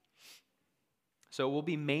So we'll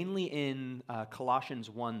be mainly in Colossians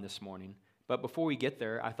 1 this morning. But before we get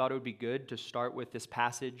there, I thought it would be good to start with this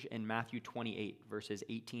passage in Matthew 28, verses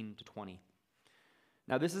 18 to 20.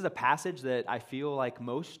 Now, this is a passage that I feel like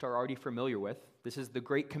most are already familiar with. This is the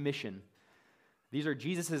Great Commission. These are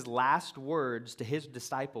Jesus' last words to his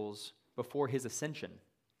disciples before his ascension.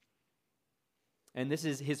 And this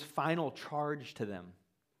is his final charge to them.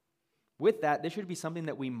 With that, this should be something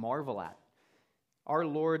that we marvel at. Our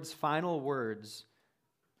Lord's final words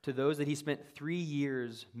to those that he spent 3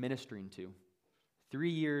 years ministering to, 3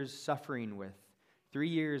 years suffering with, 3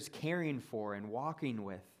 years caring for and walking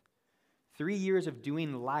with, 3 years of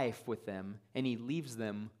doing life with them, and he leaves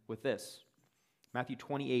them with this. Matthew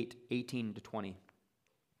 28, 18 to 20.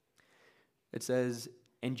 It says,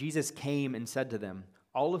 "And Jesus came and said to them,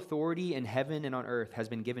 'All authority in heaven and on earth has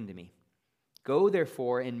been given to me. Go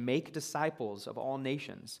therefore and make disciples of all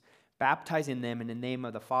nations, baptizing them in the name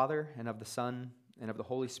of the Father and of the Son and of the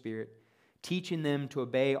Holy Spirit, teaching them to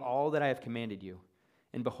obey all that I have commanded you.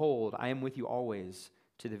 And behold, I am with you always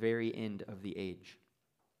to the very end of the age.'"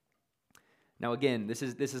 Now again, this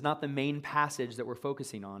is not the main passage that we're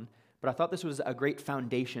focusing on, but I thought this was a great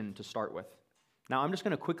foundation to start with. Now I'm just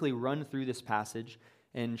going to quickly run through this passage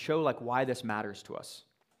and show why this matters to us.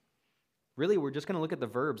 Really, we're just going to look at the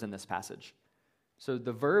verbs in this passage. So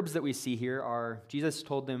the verbs that we see here are, Jesus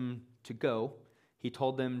told them to go, he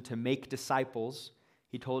told them to make disciples,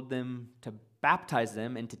 he told them to baptize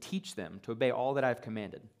them and to teach them to obey all that I've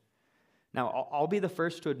commanded. Now, I'll be the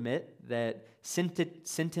first to admit that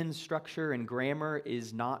sentence structure and grammar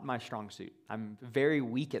is not my strong suit. I'm very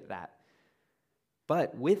weak at that.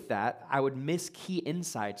 But with that, I would miss key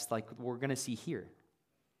insights like we're going to see here.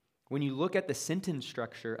 When you look at the sentence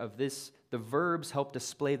structure of this, the verbs help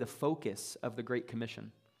display the focus of the Great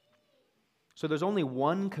Commission. So there's only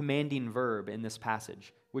one commanding verb in this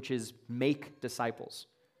passage, which is make disciples,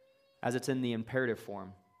 as it's in the imperative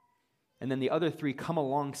form. And then the other three come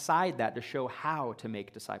alongside that to show how to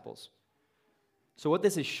make disciples. So what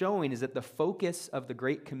this is showing is that the focus of the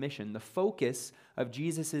Great Commission, the focus of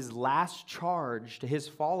Jesus' last charge to his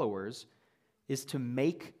followers, is to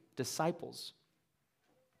make disciples.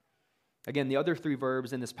 Again, the other three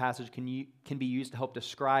verbs in this passage can be used to help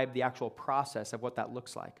describe the actual process of what that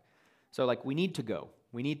looks like. So we need to go.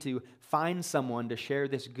 We need to find someone to share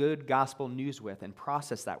this good gospel news with and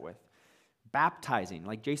process that with. Baptizing,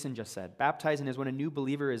 like Jason just said, baptizing is when a new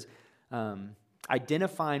believer is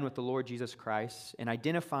identifying with the Lord Jesus Christ and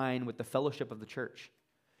identifying with the fellowship of the church.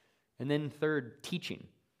 And then third, teaching.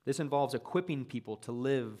 This involves equipping people to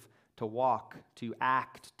live, to walk, to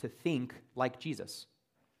act, to think like Jesus.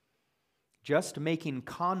 Just making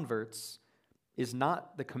converts is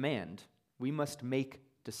not the command. We must make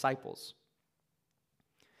disciples.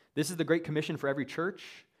 This is the Great Commission for every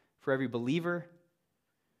church, for every believer.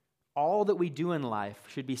 All that we do in life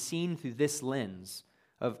should be seen through this lens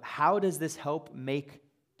of how does this help make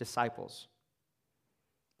disciples?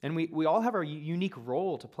 And we all have our unique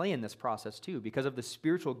role to play in this process too, because of the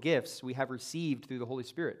spiritual gifts we have received through the Holy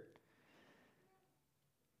Spirit.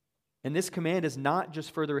 And this command is not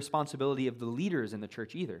just for the responsibility of the leaders in the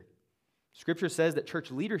church either. Scripture says that church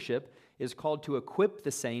leadership is called to equip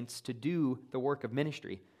the saints to do the work of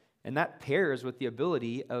ministry. And that pairs with the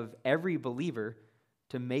ability of every believer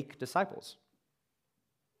to make disciples.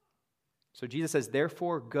 So Jesus says,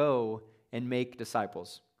 therefore go and make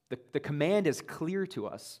disciples. The command is clear to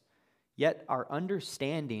us, yet our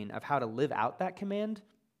understanding of how to live out that command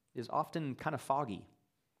is often kind of foggy.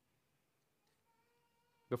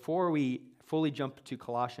 Before we fully jump to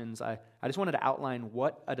Colossians, I just wanted to outline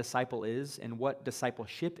what a disciple is and what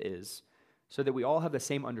discipleship is so that we all have the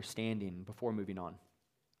same understanding before moving on.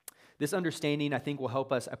 This understanding, I think, will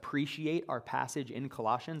help us appreciate our passage in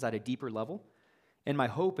Colossians at a deeper level. And my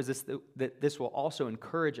hope is that this will also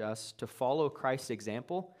encourage us to follow Christ's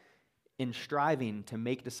example in striving to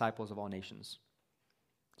make disciples of all nations.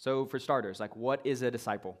 So for starters, what is a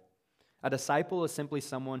disciple? A disciple is simply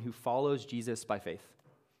someone who follows Jesus by faith.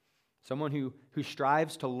 Someone who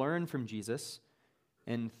strives to learn from Jesus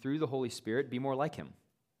and through the Holy Spirit be more like him.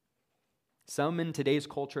 Some in today's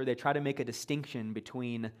culture, they try to make a distinction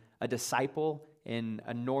between a disciple and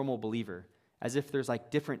a normal believer, as if there's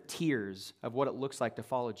different tiers of what it looks like to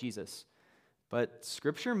follow Jesus. But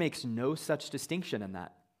Scripture makes no such distinction in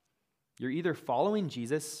that. You're either following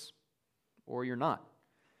Jesus or you're not.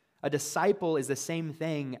 A disciple is the same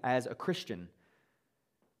thing as a Christian,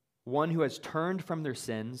 one who has turned from their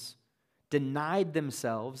sins, denied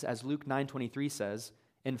themselves, as Luke 9:23 says,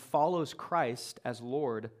 and follows Christ as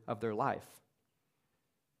Lord of their life.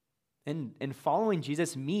 And following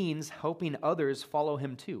Jesus means helping others follow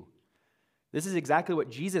him too. This is exactly what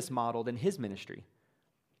Jesus modeled in his ministry.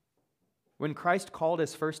 When Christ called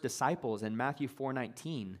his first disciples in Matthew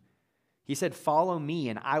 4:19, he said, "Follow me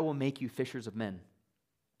and I will make you fishers of men."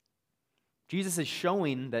 Jesus is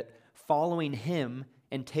showing that following him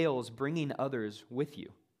entails bringing others with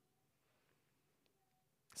you.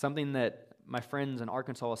 Something that my friends in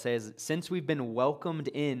Arkansas will say is, since we've been welcomed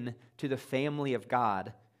in to the family of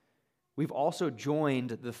God, we've also joined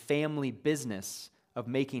the family business of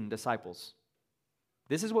making disciples.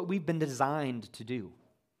 This is what we've been designed to do,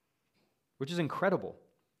 which is incredible.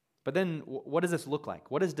 But then what does this look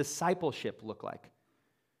like? What does discipleship look like?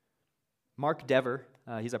 Mark Dever,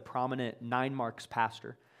 he's a prominent Nine Marks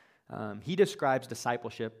pastor. He describes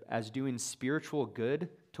discipleship as doing spiritual good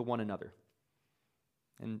to one another.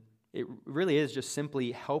 And it really is just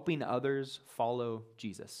simply helping others follow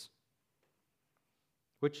Jesus.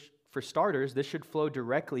 Which, for starters, this should flow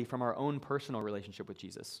directly from our own personal relationship with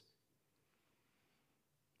Jesus.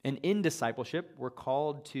 And in discipleship, we're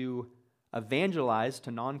called to evangelize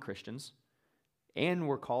to non-Christians, and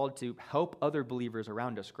we're called to help other believers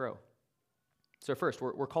around us grow. So first,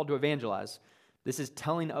 we're called to evangelize. This is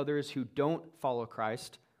telling others who don't follow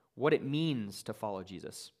Christ what it means to follow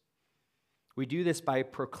Jesus. We do this by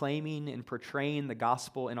proclaiming and portraying the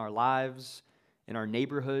gospel in our lives, in our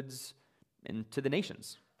neighborhoods, and to the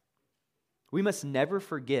nations. We must never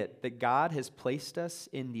forget that God has placed us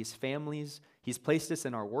in these families. He's placed us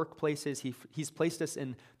in our workplaces. He's placed us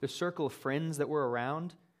in the circle of friends that we're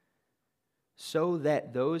around so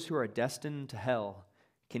that those who are destined to hell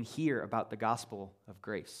can hear about the gospel of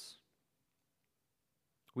grace.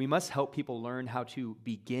 We must help people learn how to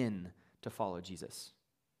begin to follow Jesus.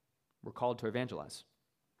 We're called to evangelize.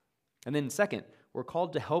 And then second, we're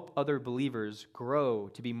called to help other believers grow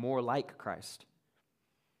to be more like Christ.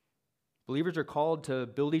 Believers are called to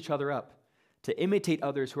build each other up, to imitate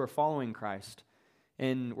others who are following Christ.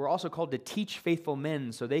 And we're also called to teach faithful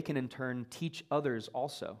men so they can in turn teach others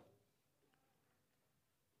also.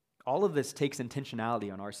 All of this takes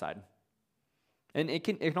intentionality on our side. And it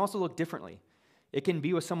can also look differently. It can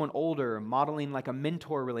be with someone older, modeling like a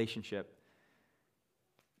mentor relationship.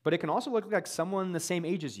 But it can also look like someone the same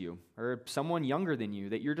age as you or someone younger than you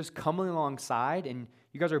that you're just coming alongside and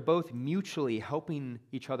you guys are both mutually helping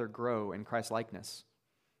each other grow in Christ's likeness.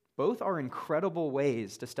 Both are incredible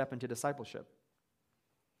ways to step into discipleship.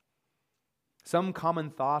 Some common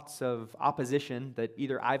thoughts of opposition that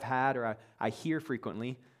either I've had or I hear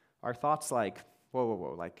frequently are thoughts like,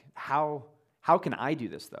 whoa, like how can I do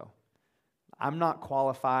this though? I'm not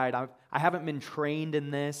qualified. I haven't been trained in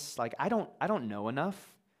this. Like I don't know enough.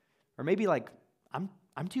 Or maybe like,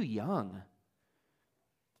 I'm too young.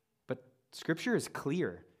 But Scripture is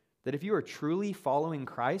clear that if you are truly following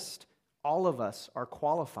Christ, all of us are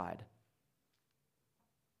qualified.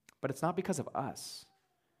 But it's not because of us.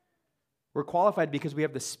 We're qualified because we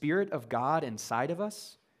have the Spirit of God inside of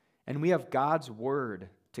us, and we have God's Word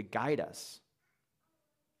to guide us.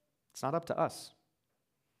 It's not up to us.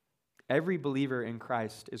 Every believer in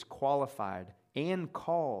Christ is qualified and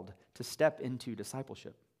called to step into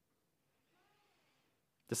discipleship.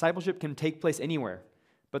 Discipleship can take place anywhere,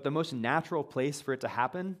 but the most natural place for it to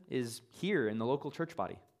happen is here in the local church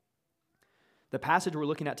body. The passage we're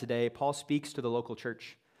looking at today, Paul speaks to the local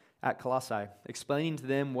church at Colossae, explaining to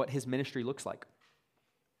them what his ministry looks like.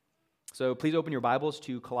 So please open your Bibles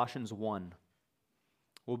to Colossians 1.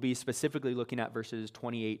 We'll be specifically looking at verses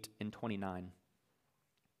 28 and 29.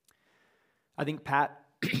 I think Pat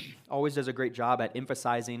always does a great job at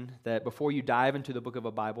emphasizing that before you dive into the book of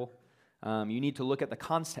a Bible, you need to look at the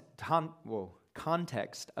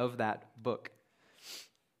context of that book.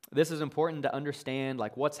 This is important to understand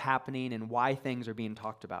like what's happening and why things are being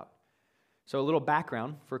talked about. So a little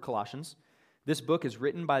background for Colossians. This book is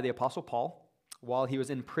written by the Apostle Paul while he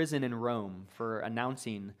was in prison in Rome for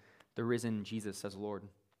announcing the risen Jesus as Lord.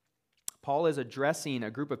 Paul is addressing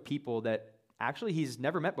a group of people that actually he's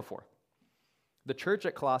never met before. The church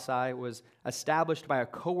at Colossae was established by a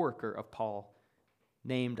co-worker of Paul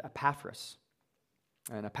named Epaphras.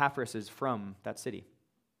 And Epaphras is from that city.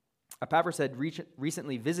 Epaphras had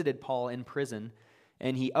recently visited Paul in prison,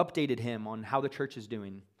 and he updated him on how the church is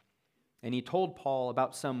doing. And he told Paul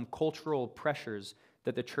about some cultural pressures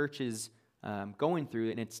that the church is going through,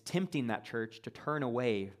 and it's tempting that church to turn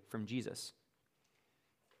away from Jesus.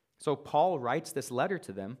 So Paul writes this letter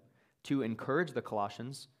to them to encourage the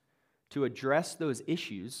Colossians, to address those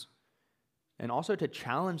issues, and also to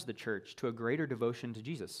challenge the church to a greater devotion to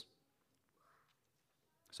Jesus.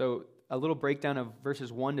 So a little breakdown of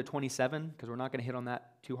verses 1 to 27, because we're not going to hit on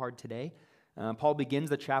that too hard today. Paul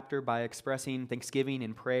begins the chapter by expressing thanksgiving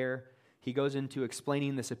and prayer. he goes into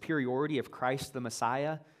explaining the superiority of Christ the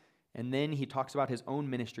Messiah, and then he talks about his own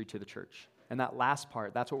ministry to the church. And that last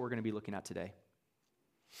part, that's what we're going to be looking at today.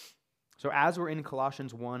 So as we're in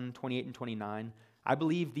Colossians 1, 28 and 29, I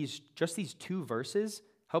believe these two verses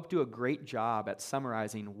help do a great job at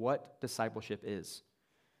summarizing what discipleship is.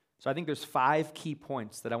 So I think there's 5 key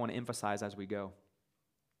points that I want to emphasize as we go.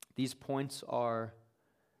 These points are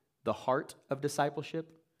the heart of discipleship,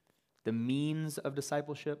 the means of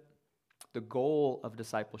discipleship, the goal of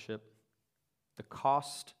discipleship, the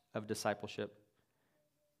cost of discipleship,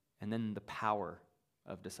 and then the power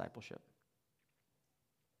of discipleship.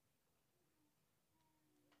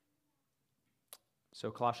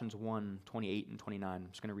 So Colossians 1, 28 and 29, I'm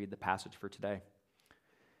just going to read the passage for today.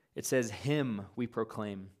 It says, "Him we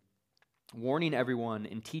proclaim, warning everyone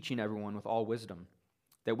and teaching everyone with all wisdom,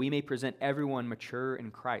 that we may present everyone mature in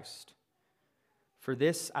Christ. For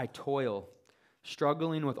this I toil,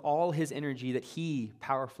 struggling with all his energy that he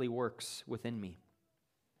powerfully works within me."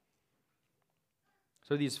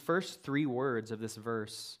 So these first 3 words of this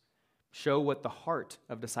verse show what the heart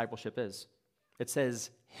of discipleship is. It says,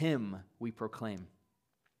 "Him we proclaim."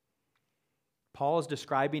 Paul is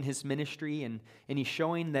describing his ministry, and he's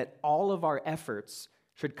showing that all of our efforts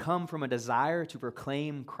should come from a desire to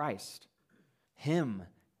proclaim Christ. Him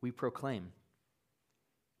we proclaim.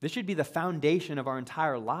 This should be the foundation of our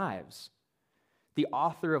entire lives. The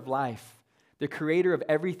author of life, the creator of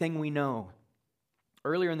everything we know.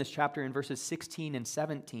 Earlier in this chapter, in verses 16 and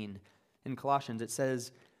 17 in Colossians, it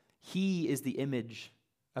says, "He is the image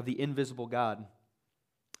of the invisible God,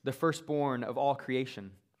 the firstborn of all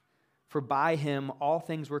creation. For by him all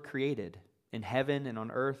things were created, in heaven and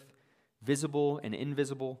on earth, visible and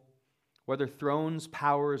invisible. Whether thrones,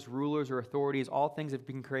 powers, rulers, or authorities, all things have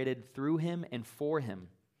been created through him and for him.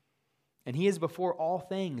 And he is before all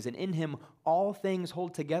things, and in him all things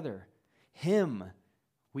hold together. Him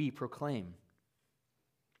we proclaim."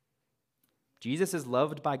 Jesus is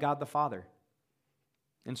loved by God the Father.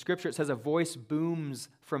 In Scripture it says a voice booms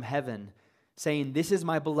from heaven, saying, "This is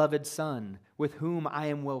my beloved Son, with whom I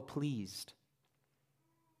am well pleased."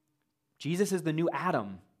 Jesus is the new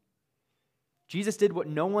Adam. Jesus did what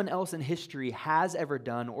no one else in history has ever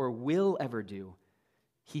done or will ever do.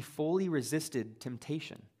 He fully resisted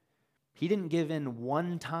temptation. He didn't give in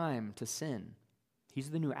one time to sin.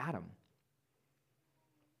 He's the new Adam.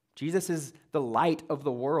 Jesus is the light of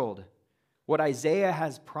the world. What Isaiah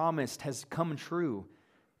has promised has come true.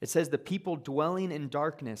 It says the people dwelling in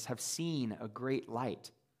darkness have seen a great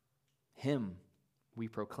light. Him we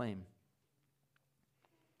proclaim.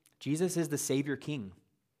 Jesus is the Savior King.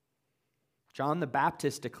 John the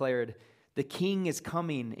Baptist declared, "The King is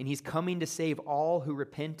coming, and he's coming to save all who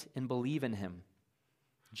repent and believe in him."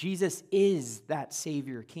 Jesus is that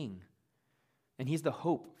Savior King, and he's the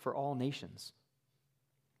hope for all nations.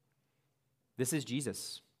 This is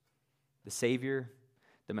Jesus, the Savior,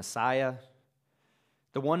 the Messiah,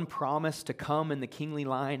 the one promised to come in the kingly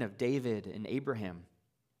line of David and Abraham.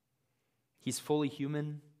 He's fully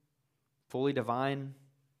human, fully divine,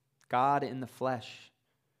 God in the flesh,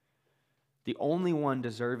 the only one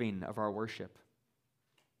deserving of our worship,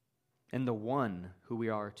 and the one who we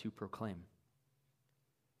are to proclaim.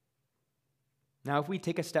 Now, if we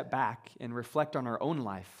take a step back and reflect on our own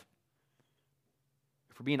life,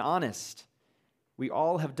 if we're being honest, we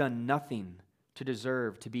all have done nothing to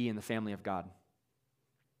deserve to be in the family of God.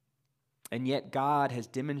 And yet God has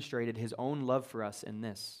demonstrated his own love for us in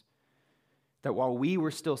this, that while we were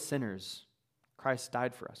still sinners, Christ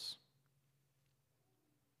died for us.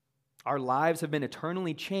 Our lives have been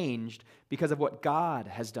eternally changed because of what God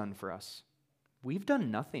has done for us. We've done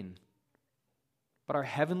nothing, but our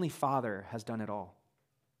Heavenly Father has done it all.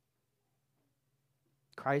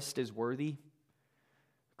 Christ is worthy,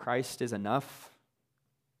 Christ is enough,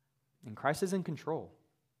 and Christ is in control.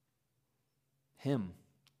 Him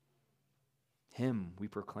we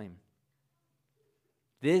proclaim.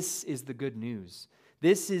 This is the good news.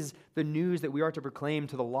 This is the news that we are to proclaim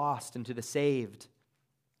to the lost and to the saved.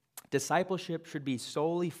 Discipleship should be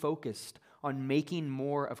solely focused on making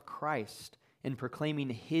more of Christ and proclaiming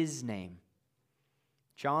his name.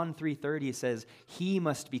 John 3:30 says, "He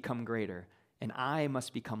must become greater, and I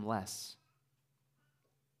must become less."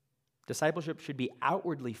 Discipleship should be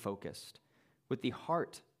outwardly focused with the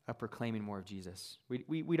heart of proclaiming more of Jesus.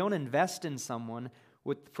 We don't invest in someone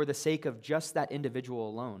for the sake of just that individual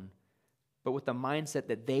alone, but with the mindset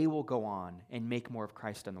that they will go on and make more of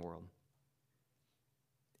Christ in the world.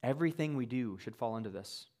 Everything we do should fall into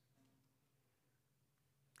this.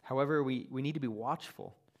 However, we need to be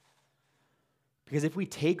watchful, because if we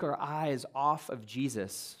take our eyes off of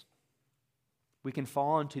Jesus, we can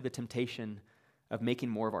fall into the temptation of making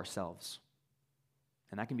more of ourselves.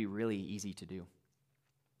 And that can be really easy to do.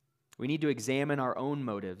 We need to examine our own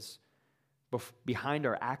motives behind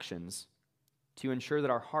our actions to ensure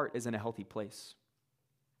that our heart is in a healthy place.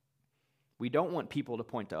 We don't want people to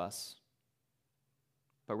point to us,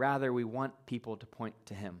 but rather we want people to point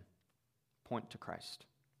to Him, point to Christ.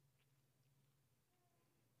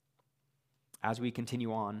 As we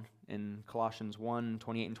continue on in Colossians 1,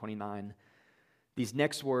 28 and 29, these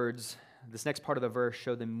next words, this next part of the verse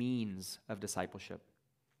show the means of discipleship.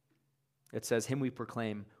 It says, "Him we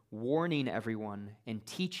proclaim, warning everyone and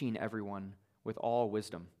teaching everyone with all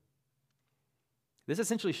wisdom." This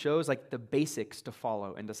essentially shows like the basics to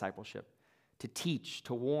follow in discipleship, to teach,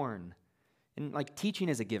 to warn. And like teaching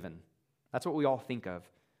is a given. That's what we all think of.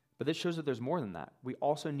 But this shows that there's more than that. We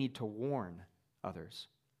also need to warn others.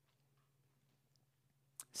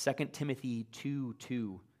 2 Timothy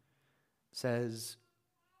 2:2 says,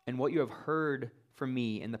 "And what you have heard from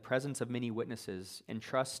me in the presence of many witnesses,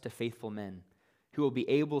 entrust to faithful men who will be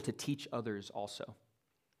able to teach others also."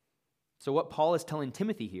 So what Paul is telling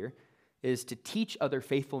Timothy here is to teach other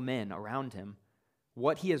faithful men around him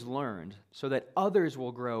what he has learned so that others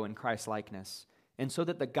will grow in Christ's likeness and so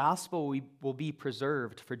that the gospel will be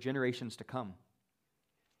preserved for generations to come.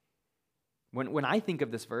 When I think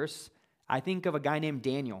of this verse, I think of a guy named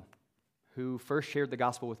Daniel who first shared the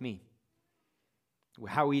gospel with me.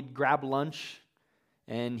 How we'd grab lunch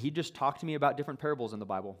and he'd just talk to me about different parables in the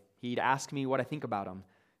Bible. He'd ask me what I think about them,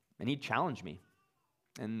 and he'd challenge me.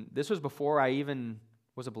 And this was before I even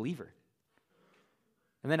was a believer.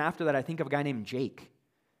 And then after that, I think of a guy named Jake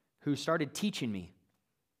who started teaching me.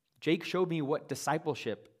 Jake showed me what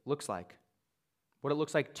discipleship looks like, what it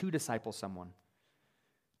looks like to disciple someone,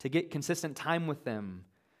 to get consistent time with them,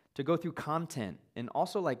 to go through content, and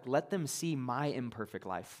also like let them see my imperfect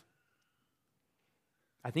life.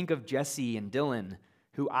 I think of Jesse and Dylan,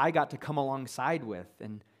 who I got to come alongside with,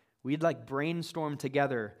 and we'd like brainstorm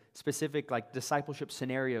together specific like discipleship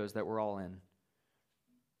scenarios that we're all in.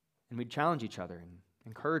 And we'd challenge each other and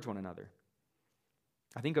encourage one another.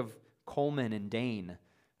 I think of Coleman and Dane,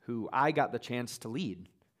 who I got the chance to lead.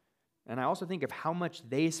 And I also think of how much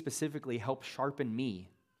they specifically helped sharpen me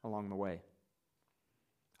along the way.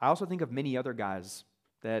 I also think of many other guys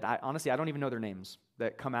that I don't even know their names,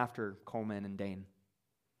 that come after Coleman and Dane.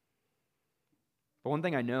 But one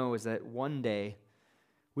thing I know is that one day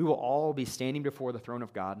we will all be standing before the throne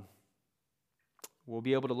of God. We'll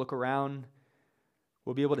be able to look around.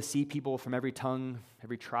 We'll be able to see people from every tongue,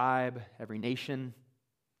 every tribe, every nation.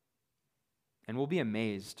 And we'll be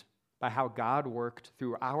amazed by how God worked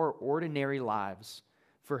through our ordinary lives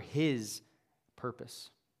for His purpose.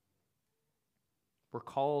 We're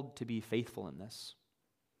called to be faithful in this.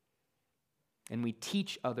 And we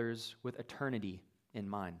teach others with eternity in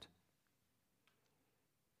mind.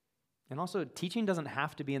 And also, teaching doesn't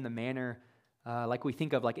have to be in the manner like we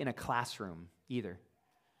think of like in a classroom either.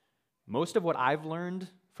 Most of what I've learned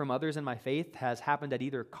from others in my faith has happened at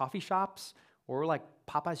either coffee shops or like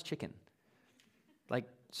Popeye's Chicken. Like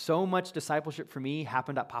so much discipleship for me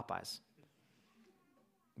happened at Popeye's.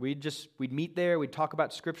 We'd meet there, we'd talk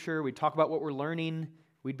about scripture, we'd talk about what we're learning,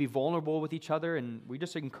 we'd be vulnerable with each other, and we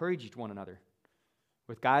just encourage one another.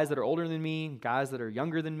 With guys that are older than me, guys that are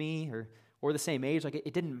younger than me, or the same age, like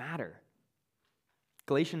it didn't matter.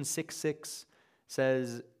 Galatians 6:6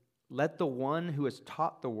 says, "Let the one who has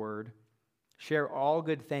taught the word share all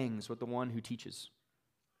good things with the one who teaches."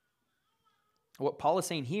 What Paul is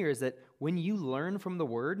saying here is that when you learn from the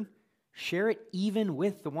word, share it even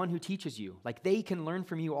with the one who teaches you. Like they can learn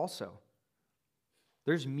from you also.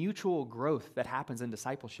 There's mutual growth that happens in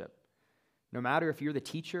discipleship, no matter if you're the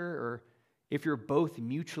teacher or if you're both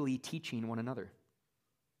mutually teaching one another.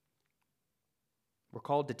 We're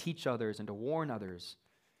called to teach others and to warn others.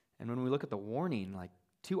 And when we look at the warning, like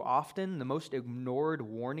too often, the most ignored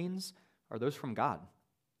warnings are those from God.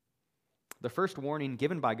 The first warning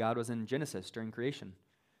given by God was in Genesis during creation.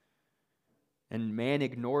 And man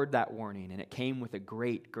ignored that warning, and it came with a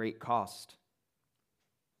great, great cost.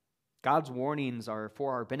 God's warnings are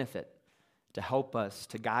for our benefit, to help us,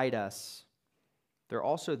 to guide us. They're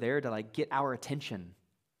also there to like get our attention.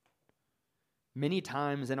 Many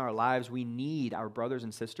times in our lives, we need our brothers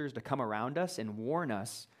and sisters to come around us and warn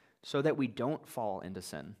us so that we don't fall into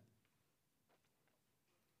sin.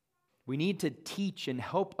 We need to teach and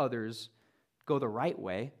help others go the right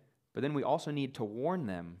way, but then we also need to warn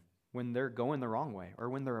them when they're going the wrong way or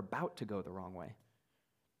when they're about to go the wrong way.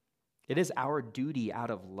 It is our duty out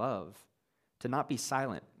of love to not be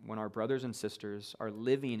silent when our brothers and sisters are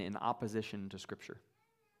living in opposition to Scripture.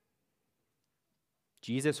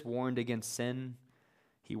 Jesus warned against sin.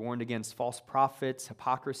 He warned against false prophets,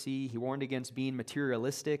 hypocrisy. He warned against being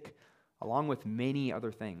materialistic, along with many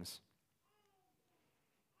other things.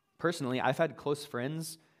 Personally, I've had close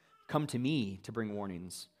friends come to me to bring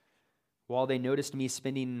warnings, while they noticed me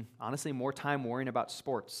spending, honestly, more time worrying about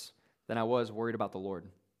sports than I was worried about the Lord.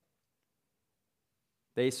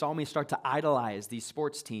 They saw me start to idolize these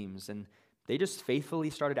sports teams, and they just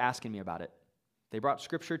faithfully started asking me about it. They brought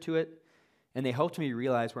scripture to it, and they helped me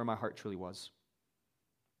realize where my heart truly was.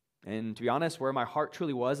 And to be honest, where my heart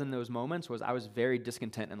truly was in those moments was I was very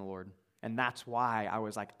discontent in the Lord. And that's why I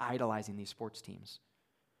was like idolizing these sports teams.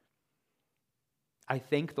 I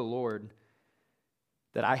thank the Lord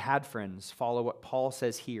that I had friends follow what Paul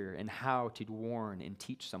says here and how to warn and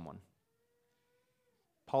teach someone.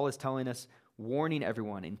 Paul is telling us, warning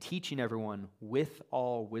everyone and teaching everyone with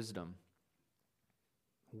all wisdom.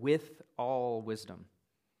 With all wisdom.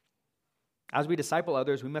 As we disciple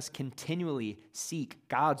others, we must continually seek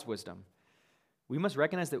God's wisdom. We must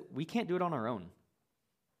recognize that we can't do it on our own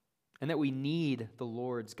and that we need the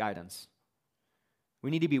Lord's guidance.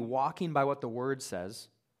 We need to be walking by what the Word says.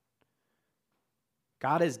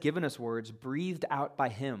 God has given us words breathed out by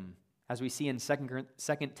Him, as we see in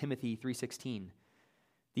 2 Timothy 3:16.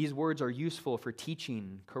 These words are useful for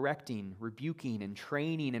teaching, correcting, rebuking, and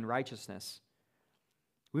training in righteousness.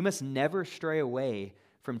 We must never stray away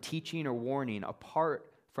from teaching or warning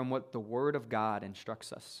apart from what the Word of God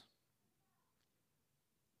instructs us.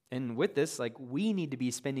 And with this, we need to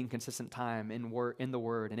be spending consistent time in the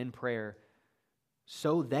Word and in prayer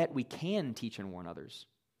so that we can teach and warn others.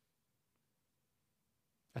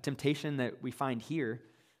 A temptation that we find here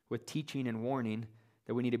with teaching and warning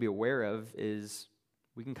that we need to be aware of is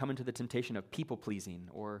we can come into the temptation of people-pleasing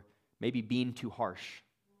or maybe being too harsh.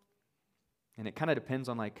 And it kind of depends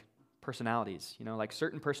on personalities.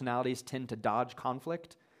 Certain personalities tend to dodge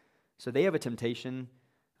conflict, so they have a temptation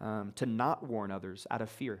to not warn others out of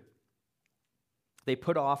fear. They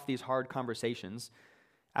put off these hard conversations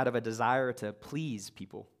out of a desire to please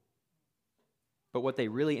people. But what they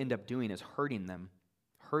really end up doing is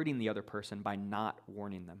hurting the other person by not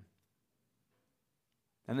warning them.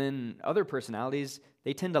 And then other personalities,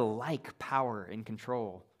 they tend to like power and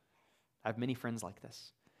control. I have many friends like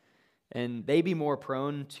this. And they be more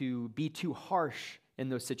prone to be too harsh in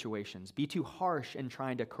those situations, be too harsh in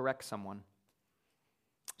trying to correct someone.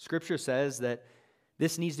 Scripture says that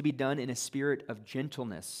this needs to be done in a spirit of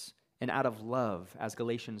gentleness and out of love, as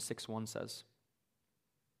Galatians 6:1 says.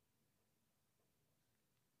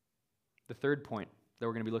 The third point that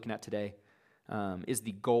we're going to be looking at today is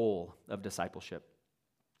the goal of discipleship.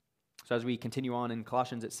 So as we continue on in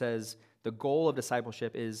Colossians, it says, the goal of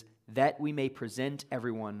discipleship is that we may present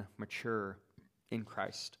everyone mature in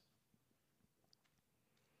Christ.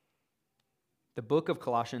 The book of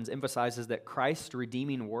Colossians emphasizes that Christ's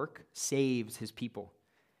redeeming work saves his people.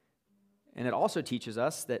 And it also teaches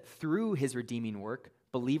us that through his redeeming work,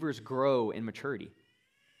 believers grow in maturity.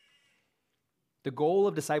 The goal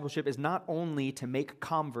of discipleship is not only to make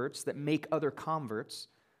converts that make other converts,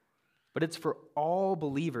 but it's for all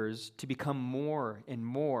believers to become more and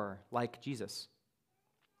more like Jesus.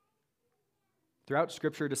 Throughout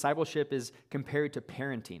Scripture, discipleship is compared to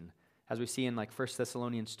parenting, as we see in 1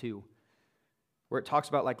 Thessalonians 2, where it talks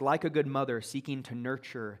about like a good mother seeking to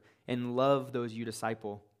nurture and love those you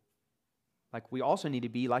disciple. We also need to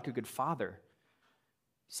be like a good father,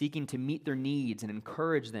 seeking to meet their needs and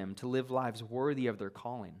encourage them to live lives worthy of their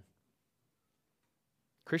calling.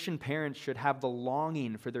 Christian parents should have the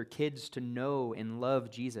longing for their kids to know and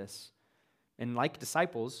love Jesus. And like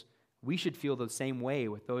disciples, we should feel the same way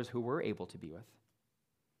with those who we're able to be with.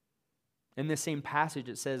 In this same passage,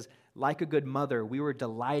 it says, like a good mother, we were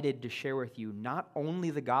delighted to share with you not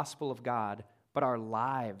only the gospel of God, but our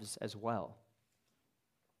lives as well.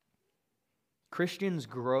 Christians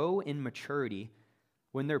grow in maturity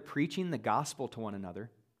when they're preaching the gospel to one another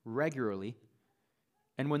regularly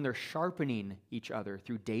and when they're sharpening each other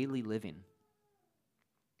through daily living,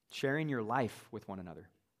 sharing your life with one another,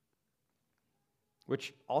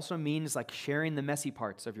 which also means sharing the messy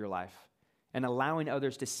parts of your life and allowing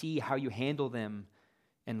others to see how you handle them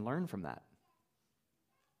and learn from that.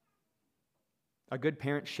 A good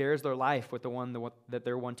parent shares their life with the one that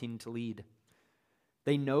they're wanting to lead.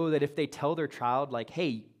 They know that if they tell their child,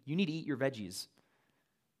 hey, you need to eat your veggies,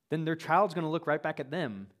 then their child's going to look right back at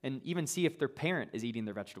them and even see if their parent is eating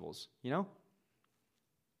their vegetables,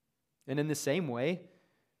 And in the same way,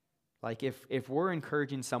 if we're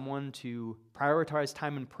encouraging someone to prioritize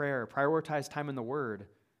time in prayer, prioritize time in the Word,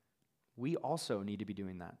 we also need to be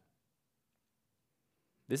doing that.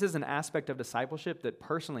 This is an aspect of discipleship that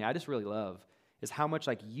personally I just really love, is how much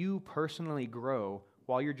like you personally grow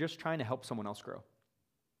while you're just trying to help someone else grow.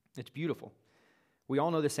 It's beautiful. We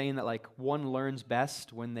all know the saying that like one learns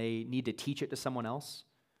best when they need to teach it to someone else.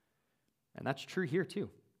 And that's true here too.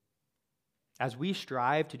 As we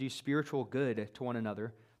strive to do spiritual good to one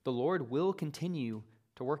another, the Lord will continue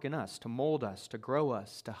to work in us, to mold us, to grow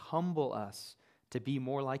us, to humble us, to be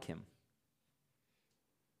more like him.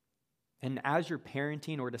 And as you're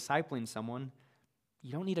parenting or discipling someone,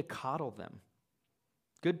 you don't need to coddle them.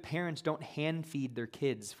 Good parents don't hand feed their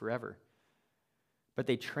kids forever, but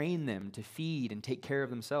they train them to feed and take care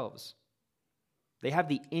of themselves. They have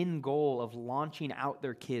the end goal of launching out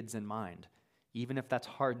their kids in mind, even if that's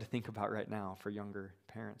hard to think about right now for younger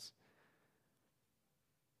parents.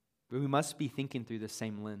 But we must be thinking through the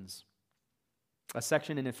same lens. A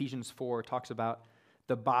section in Ephesians 4 talks about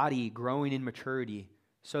the body growing in maturity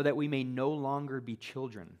so that we may no longer be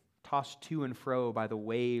children, tossed to and fro by the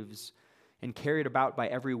waves and carried about by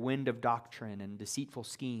every wind of doctrine and deceitful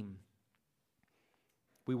scheme.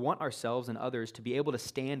 We want ourselves and others to be able to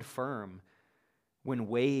stand firm when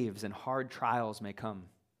waves and hard trials may come,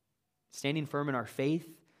 standing firm in our faith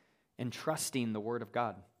and trusting the Word of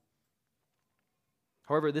God.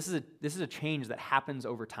 However, this is a change that happens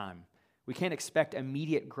over time. We can't expect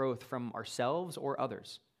immediate growth from ourselves or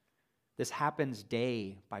others. This happens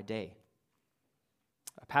day by day.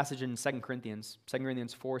 A passage in 2 Corinthians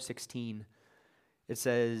 4:16, it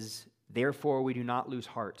says, "Therefore we do not lose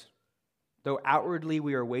heart. Though outwardly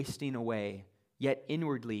we are wasting away, yet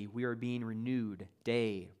inwardly we are being renewed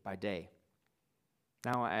day by day."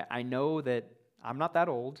 Now, I know that I'm not that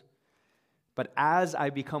old, but as I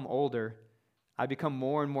become older, I become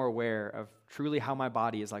more and more aware of truly how my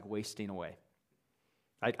body is like wasting away.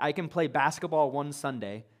 I can play basketball one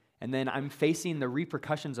Sunday, and then I'm facing the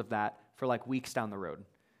repercussions of that for like weeks down the road,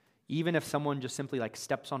 even if someone just simply like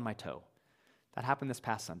steps on my toe. That happened this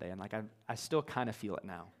past Sunday, and like I still kind of feel it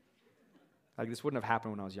now. Like this wouldn't have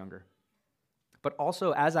happened when I was younger. But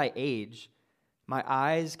also, as I age, my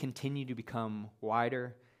eyes continue to become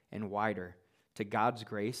wider and wider to God's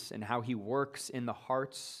grace and how he works in the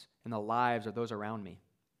hearts and the lives of those around me.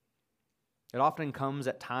 It often comes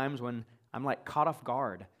at times when I'm like caught off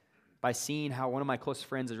guard by seeing how one of my close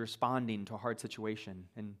friends is responding to a hard situation,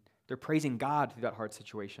 and they're praising God through that hard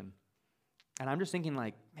situation. And I'm just thinking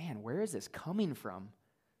like, man, where is this coming from?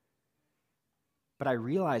 But I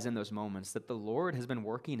realize in those moments that the Lord has been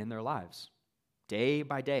working in their lives day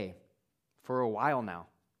by day for a while now.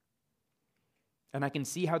 And I can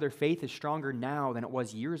see how their faith is stronger now than it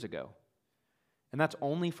was years ago. And that's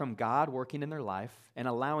only from God working in their life and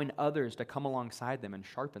allowing others to come alongside them and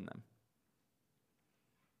sharpen them.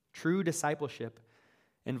 True discipleship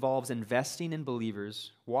involves investing in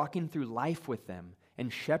believers, walking through life with them,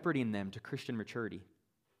 and shepherding them to Christian maturity.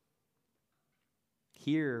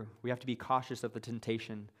 Here, we have to be cautious of the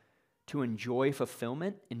temptation to enjoy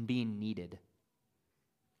fulfillment in being needed.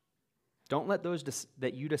 Don't let those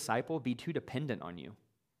that you disciple be too dependent on you.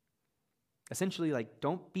 Essentially, like,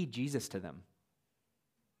 don't be Jesus to them,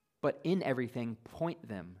 but in everything, point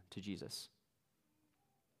them to Jesus.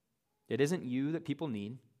 It isn't you that people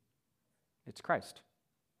need, it's Christ.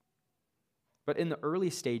 But in the early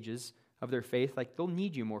stages of their faith, like, they'll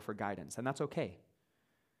need you more for guidance, and that's okay.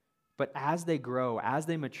 But as they grow, as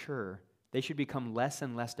they mature, they should become less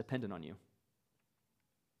and less dependent on you.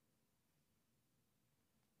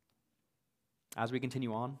 As we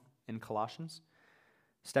continue on in Colossians,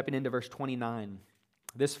 stepping into verse 29,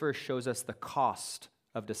 this verse shows us the cost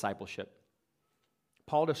of discipleship.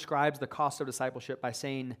 Paul describes the cost of discipleship by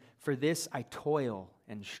saying, "For this I toil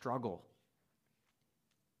and struggle."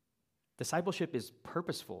 Discipleship is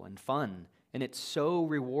purposeful and fun, and it's so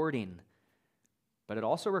rewarding, but it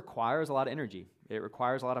also requires a lot of energy. It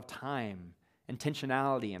requires a lot of time,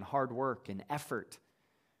 intentionality, and hard work and effort.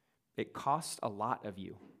 It costs a lot of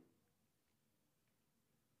you.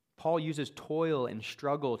 Paul uses toil and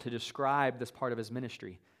struggle to describe this part of his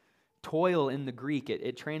ministry. Toil in the Greek,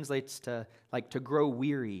 it translates to like to grow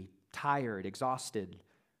weary, tired, exhausted,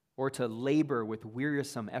 or to labor with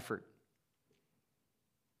wearisome effort.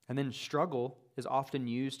 And then struggle is often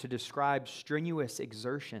used to describe strenuous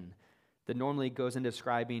exertion that normally goes into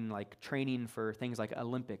describing like training for things like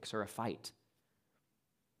Olympics or a fight.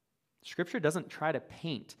 Scripture doesn't try to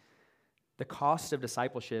paint the cost of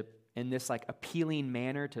discipleship in this like appealing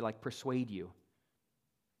manner to like persuade you.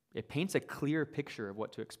 It paints a clear picture of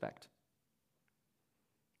what to expect.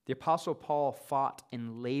 The Apostle Paul fought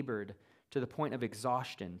and labored to the point of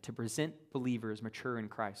exhaustion to present believers mature in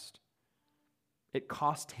Christ. It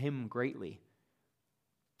cost him greatly,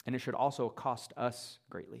 and it should also cost us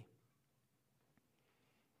greatly.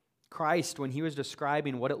 Christ, when he was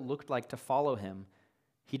describing what it looked like to follow him,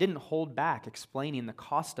 he didn't hold back explaining the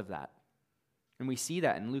cost of that. And we see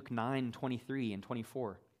that in Luke 9:23 and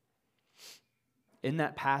 24. In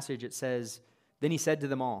that passage, it says, "Then he said to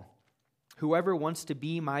them all, 'Whoever wants to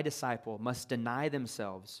be my disciple must deny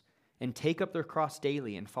themselves and take up their cross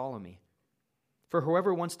daily and follow me. For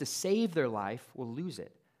whoever wants to save their life will lose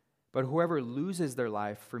it, but whoever loses their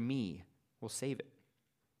life for me will save it.'"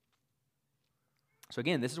 So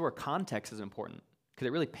again, this is where context is important, because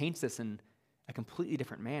it really paints this in a completely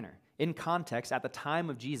different manner. In context, at the time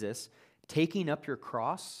of Jesus, taking up your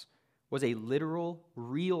cross was a literal,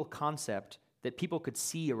 real concept that people could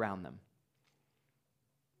see around them.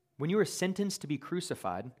 When you were sentenced to be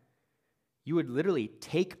crucified, you would literally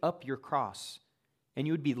take up your cross, and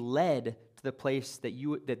you would be led to the place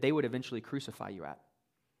that they would eventually crucify you at.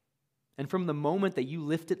 And from the moment that you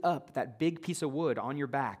lifted up that big piece of wood on your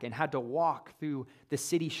back and had to walk through the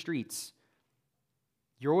city streets,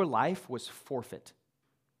 your life was forfeit.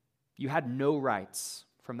 You had no rights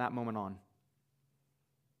from that moment on.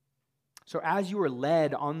 So as you were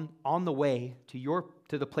led on the way to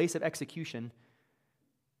the place of execution,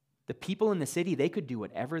 the people in the city, they could do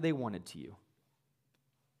whatever they wanted to you.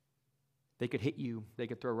 They could hit you, they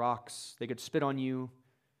could throw rocks, they could spit on you,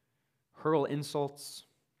 hurl insults.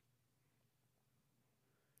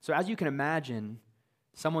 So as you can imagine,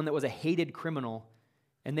 someone that was a hated criminal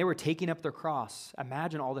and they were taking up their cross,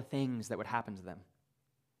 imagine all the things that would happen to them.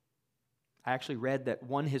 I actually read that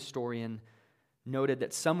one historian noted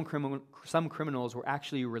that some criminals were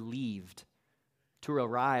actually relieved to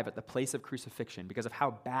arrive at the place of crucifixion because of how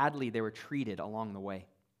badly they were treated along the way.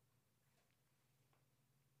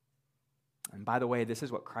 And by the way, this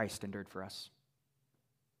is what Christ endured for us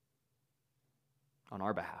on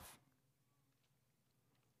our behalf.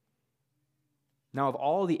 Now, of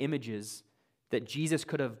all the images that Jesus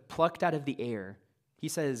could have plucked out of the air, he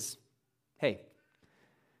says, hey,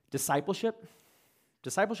 discipleship's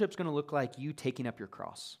going to look like you taking up your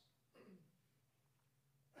cross.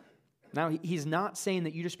 Now, he's not saying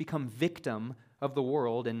that you just become victim of the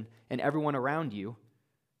world and everyone around you,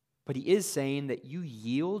 but he is saying that you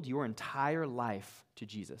yield your entire life to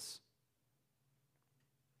Jesus.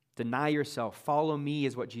 Deny yourself, follow me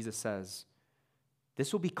is what Jesus says.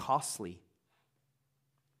 This will be costly.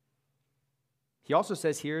 He also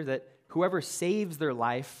says here that whoever saves their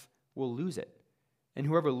life will lose it, and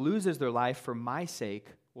whoever loses their life for my sake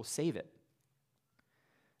will save it.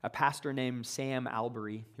 A pastor named Sam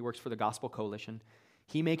Albury, he works for the Gospel Coalition,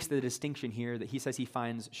 he makes the distinction here that he says he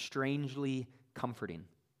finds strangely comforting,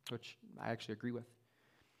 which I actually agree with.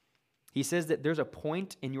 He says that there's a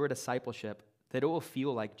point in your discipleship that it will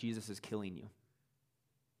feel like Jesus is killing you.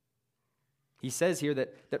 He says here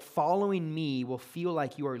that following me will feel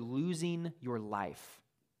like you are losing your life.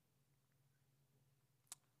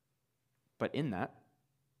 But in that,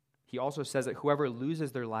 he also says that whoever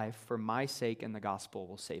loses their life for my sake and the gospel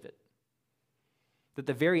will save it. That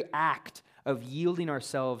the very act of yielding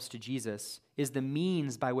ourselves to Jesus is the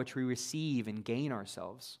means by which we receive and gain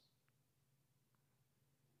ourselves.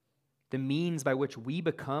 The means by which we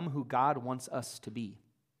become who God wants us to be.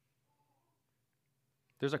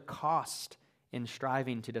 There's a cost in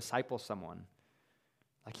striving to disciple someone.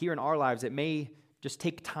 Like here in our lives, it may just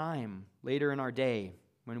take time later in our day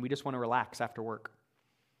when we just want to relax after work.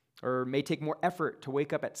 Or it may take more effort to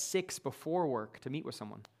wake up at 6 before work to meet with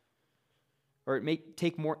someone. Or it may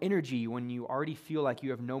take more energy when you already feel like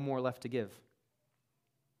you have no more left to give.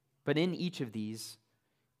 But in each of these,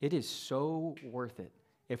 it is so worth it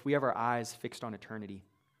if we have our eyes fixed on eternity.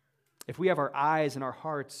 If we have our eyes and our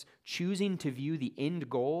hearts choosing to view the end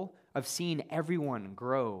goal of seeing everyone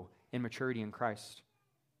grow in maturity in Christ.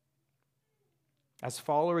 As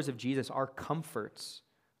followers of Jesus, our comforts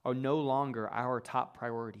are no longer our top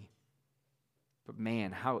priority. But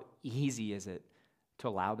man, how easy is it to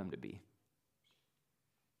allow them to be?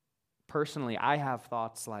 Personally, I have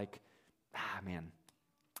thoughts like, man,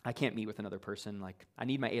 I can't meet with another person. Like, I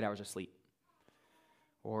need my 8 hours of sleep.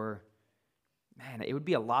 Or, man, it would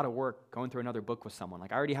be a lot of work going through another book with someone.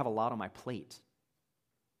 Like, I already have a lot on my plate.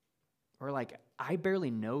 Or like, I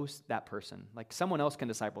barely know that person. Like, someone else can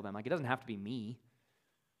disciple them. Like, it doesn't have to be me.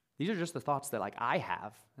 These are just the thoughts that like I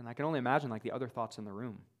have, and I can only imagine like the other thoughts in the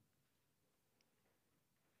room.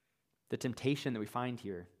 The temptation that we find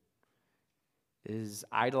here is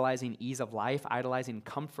idolizing ease of life, idolizing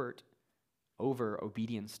comfort over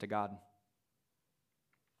obedience to God.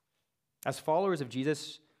 As followers of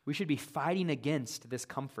Jesus, we should be fighting against this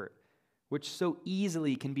comfort, which so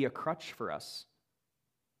easily can be a crutch for us.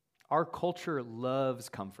 Our culture loves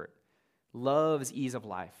comfort, loves ease of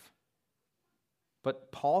life.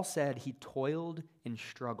 But Paul said he toiled and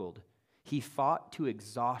struggled. He fought to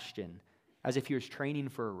exhaustion as if he was training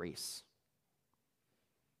for a race.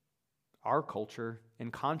 Our culture,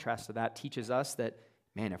 in contrast to that, teaches us that,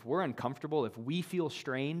 man, if we're uncomfortable, if we feel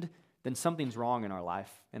strained, then something's wrong in our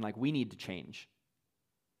life, and we need to change.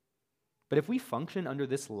 But if we function under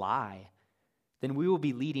this lie, then we will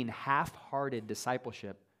be leading half-hearted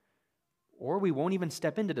discipleship, or we won't even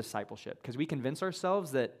step into discipleship because we convince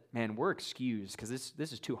ourselves that, man, we're excused because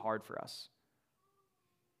this is too hard for us.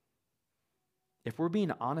 If we're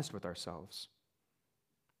being honest with ourselves,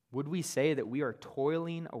 would we say that we are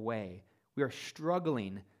toiling away, we are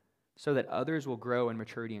struggling so that others will grow in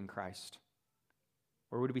maturity in Christ?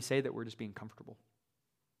 Or would we say that we're just being comfortable?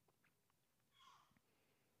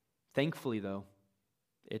 Thankfully, though,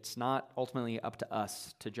 it's not ultimately up to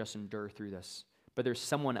us to just endure through this, but there's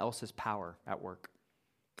someone else's power at work.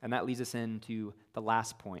 And that leads us into the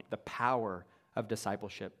last point, the power of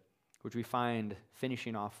discipleship, which we find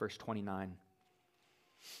finishing off verse 29.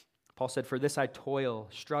 Paul said, "For this I toil,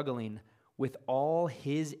 struggling with all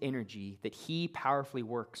his energy that he powerfully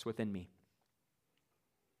works within me."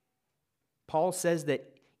 Paul says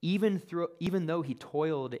that even though he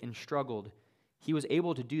toiled and struggled, he was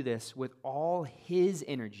able to do this with all his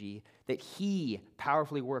energy that he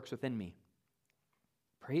powerfully works within me.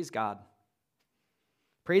 Praise God.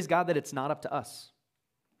 Praise God that it's not up to us.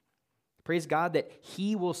 Praise God that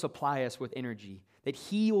he will supply us with energy, that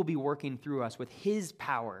he will be working through us with his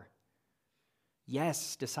power.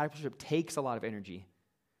 Yes, discipleship takes a lot of energy.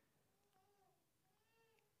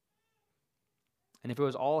 And if it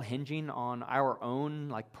was all hinging on our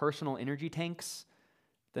own personal energy tanks,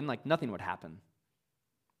 then nothing would happen.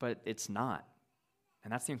 But it's not.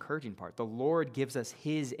 And that's the encouraging part. The Lord gives us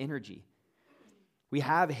his energy. We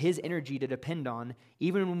have his energy to depend on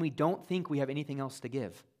even when we don't think we have anything else to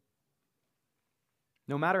give.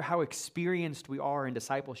 No matter how experienced we are in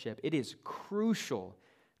discipleship, it is crucial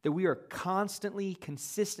that we are constantly,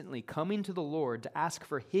 consistently coming to the Lord to ask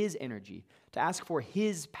for his energy, to ask for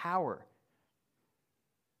his power.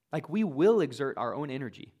 We will exert our own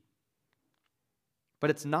energy. But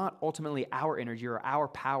it's not ultimately our energy or our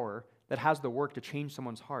power that has the work to change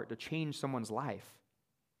someone's heart, to change someone's life.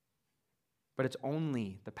 But it's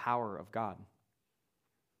only the power of God.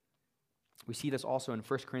 We see this also in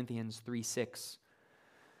 1 Corinthians 3:6,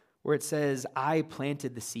 where it says, "I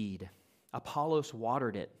planted the seed, Apollos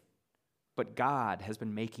watered it, but God has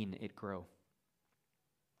been making it grow."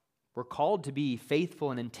 We're called to be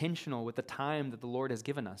faithful and intentional with the time that the Lord has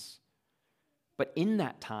given us. But in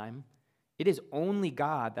that time, it is only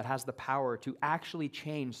God that has the power to actually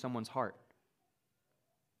change someone's heart.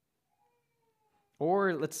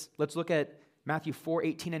 Or let's look at Matthew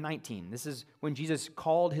 4:18 and 19. This is when Jesus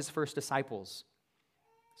called his first disciples.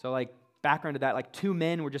 So background to that, two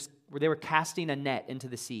men were casting a net into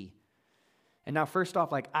the sea. And now first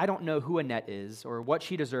off, I don't know who Annette is or what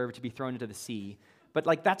she deserved to be thrown into the sea, but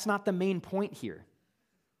that's not the main point here.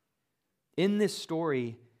 In this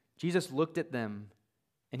story, Jesus looked at them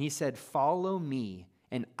and he said, "Follow me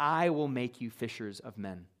and I will make you fishers of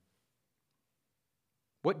men."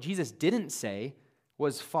 What Jesus didn't say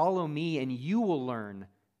was, "Follow me and you will learn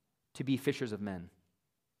to be fishers of men."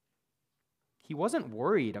 He wasn't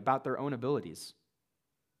worried about their own abilities.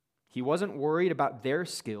 He wasn't worried about their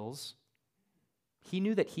skills. He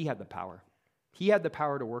knew that he had the power. He had the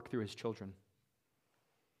power to work through his children.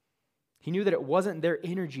 He knew that it wasn't their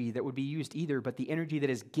energy that would be used either, but the energy that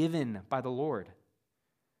is given by the Lord.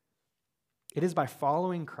 It is by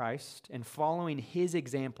following Christ and following his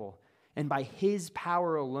example and by his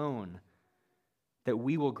power alone that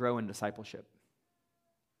we will grow in discipleship.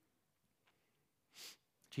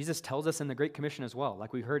 Jesus tells us in the Great Commission as well,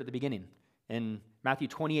 like we heard at the beginning. In Matthew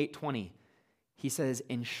 28:20, he says,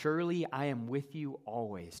 "And surely I am with you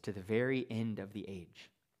always to the very end of the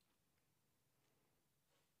age."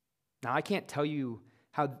 Now, I can't tell you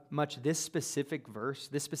how much this specific verse,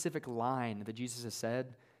 this specific line that Jesus has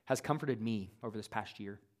said, has comforted me over this past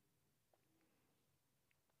year.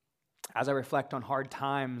 As I reflect on hard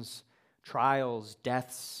times, trials,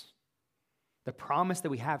 deaths, the promise that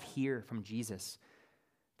we have here from Jesus,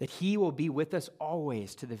 that he will be with us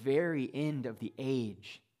always to the very end of the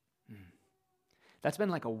age. That's been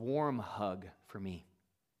like a warm hug for me,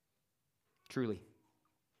 truly.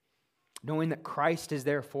 Knowing that Christ is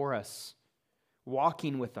there for us,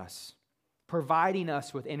 walking with us, providing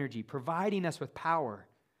us with energy, providing us with power.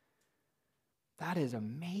 That is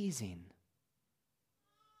amazing.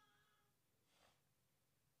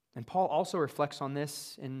 And Paul also reflects on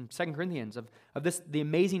this in 2 Corinthians of this, the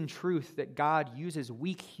amazing truth that God uses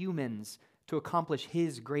weak humans to accomplish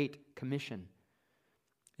his great commission.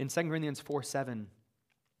 In 2 Corinthians 4:7,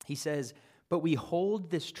 he says, "But we hold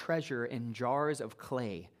this treasure in jars of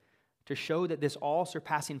clay to show that this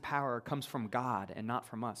all-surpassing power comes from God and not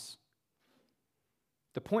from us."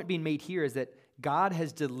 The point being made here is that God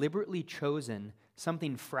has deliberately chosen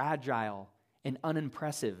something fragile and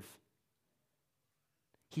unimpressive.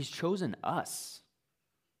 He's chosen us.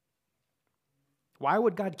 Why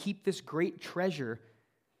would God keep this great treasure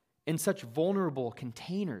in such vulnerable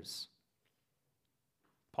containers?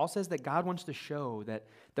 Paul says that God wants to show that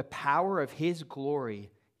the power of his glory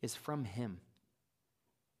is from him.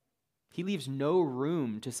 He leaves no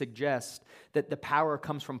room to suggest that the power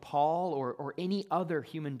comes from Paul or any other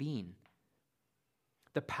human being.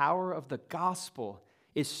 The power of the gospel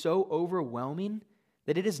is so overwhelming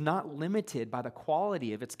that it is not limited by the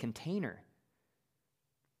quality of its container.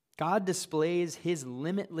 God displays his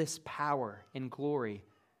limitless power and glory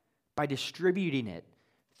by distributing it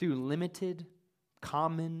through limited,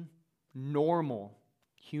 common, normal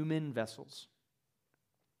human vessels.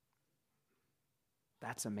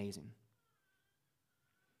 That's amazing.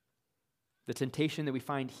 The temptation that we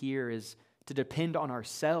find here is to depend on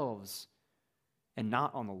ourselves and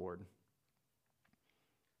not on the Lord.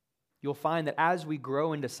 You'll find that as we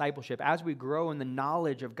grow in discipleship, as we grow in the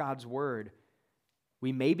knowledge of God's word,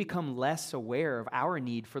 we may become less aware of our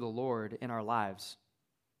need for the Lord in our lives.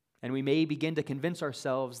 And we may begin to convince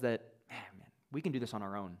ourselves that, man, we can do this on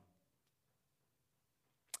our own.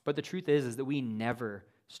 But the truth is that we never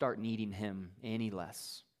start needing him any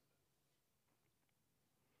less.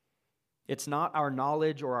 It's not our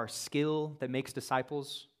knowledge or our skill that makes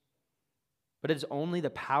disciples, but it is only the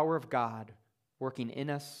power of God working in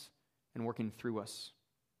us and working through us.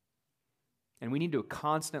 And we need to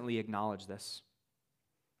constantly acknowledge this.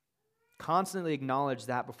 Constantly acknowledge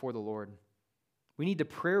that before the Lord. We need to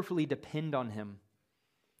prayerfully depend on him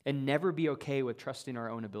and never be okay with trusting our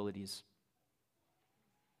own abilities.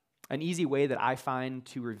 An easy way that I find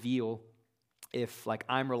to reveal if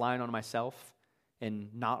I'm relying on myself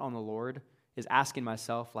and not on the Lord is asking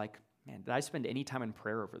myself, man, did I spend any time in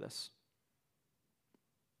prayer over this?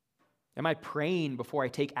 Am I praying before I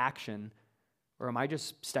take action, or am I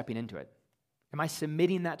just stepping into it? Am I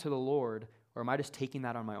submitting that to the Lord, or am I just taking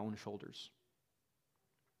that on my own shoulders?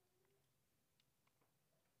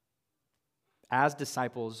 As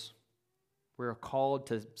disciples, we're called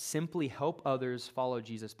to simply help others follow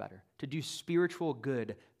Jesus better, to do spiritual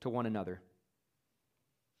good to one another.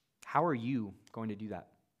 How are you going to do that?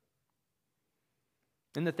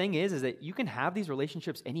 And the thing is that you can have these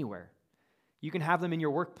relationships anywhere. You can have them in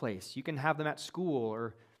your workplace. You can have them at school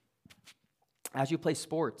or as you play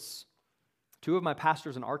sports. Two of my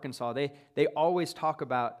pastors in Arkansas, they always talk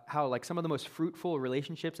about how some of the most fruitful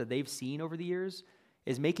relationships that they've seen over the years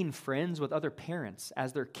is making friends with other parents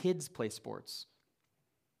as their kids play sports.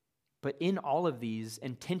 But in all of these,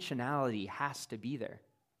 intentionality has to be there.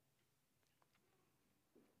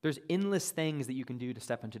 There's endless things that you can do to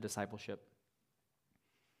step into discipleship.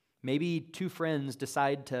 Maybe two friends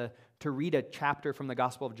decide to read a chapter from the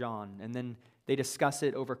Gospel of John, and then they discuss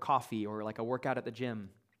it over coffee or a workout at the gym.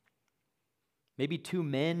 Maybe two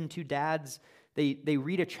men, two dads, they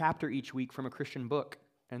read a chapter each week from a Christian book,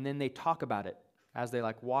 and then they talk about it as they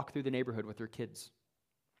walk through the neighborhood with their kids.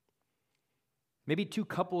 Maybe two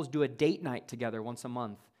couples do a date night together once a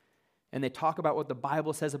month, and they talk about what the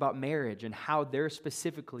Bible says about marriage and how they're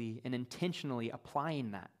specifically and intentionally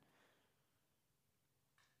applying that.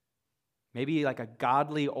 Maybe a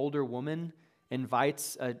godly older woman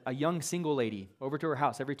invites a young single lady over to her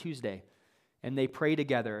house every Tuesday, and they pray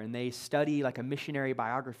together, and they study a missionary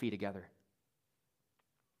biography together.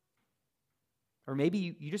 Or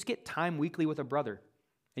maybe you just get time weekly with a brother,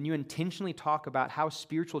 and you intentionally talk about how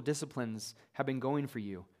spiritual disciplines have been going for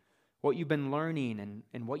you, what you've been learning,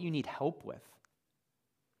 and what you need help with.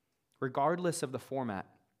 Regardless of the format,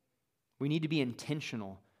 we need to be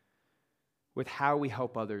intentional with how we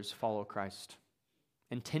help others follow Christ.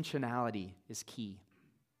 Intentionality is key.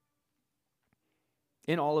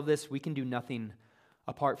 In all of this, we can do nothing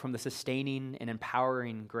apart from the sustaining and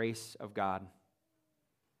empowering grace of God.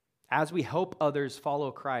 As we help others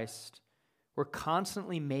follow Christ, we're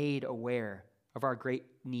constantly made aware of our great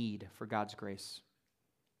need for God's grace.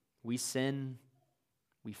 We sin,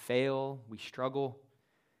 we fail, we struggle,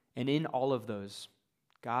 and in all of those,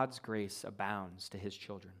 God's grace abounds to his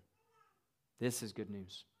children. This is good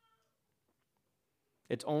news.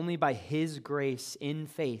 It's only by his grace in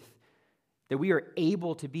faith that we are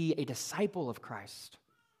able to be a disciple of Christ.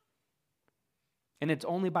 And it's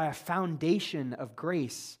only by a foundation of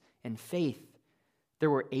grace and faith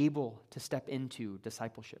that we're able to step into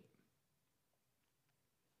discipleship.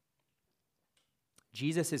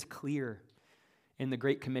 Jesus is clear in the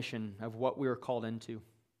Great Commission of what we are called into.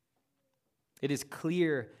 It is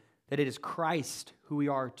clear that it is Christ who we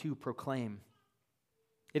are to proclaim.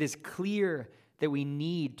 It is clear that we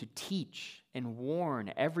need to teach and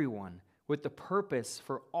warn everyone with the purpose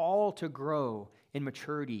for all to grow in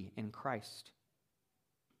maturity in Christ.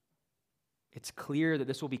 It's clear that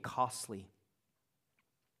this will be costly.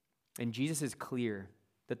 And Jesus is clear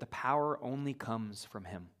that the power only comes from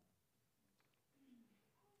him.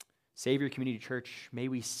 Savior Community Church, may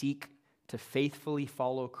we seek to faithfully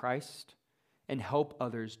follow Christ and help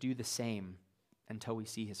others do the same until we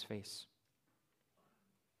see his face.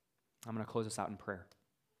 I'm going to close us out in prayer.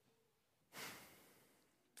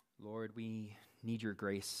 Lord, we need your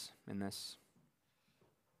grace in this.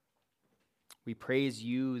 We praise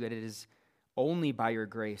you that it is only by your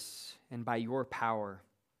grace and by your power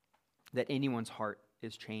that anyone's heart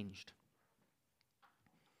is changed.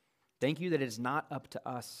 Thank you that it is not up to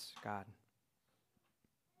us, God.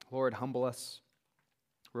 Lord, humble us.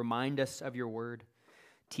 Remind us of your word.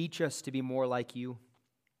 Teach us to be more like you.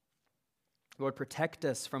 Lord, protect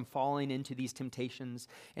us from falling into these temptations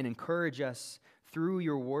and encourage us through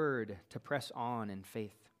your word to press on in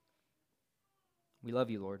faith. We love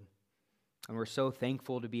you, Lord, and we're so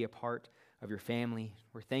thankful to be a part of your family.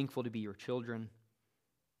 We're thankful to be your children,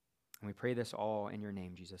 and we pray this all in your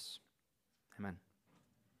name, Jesus. Amen.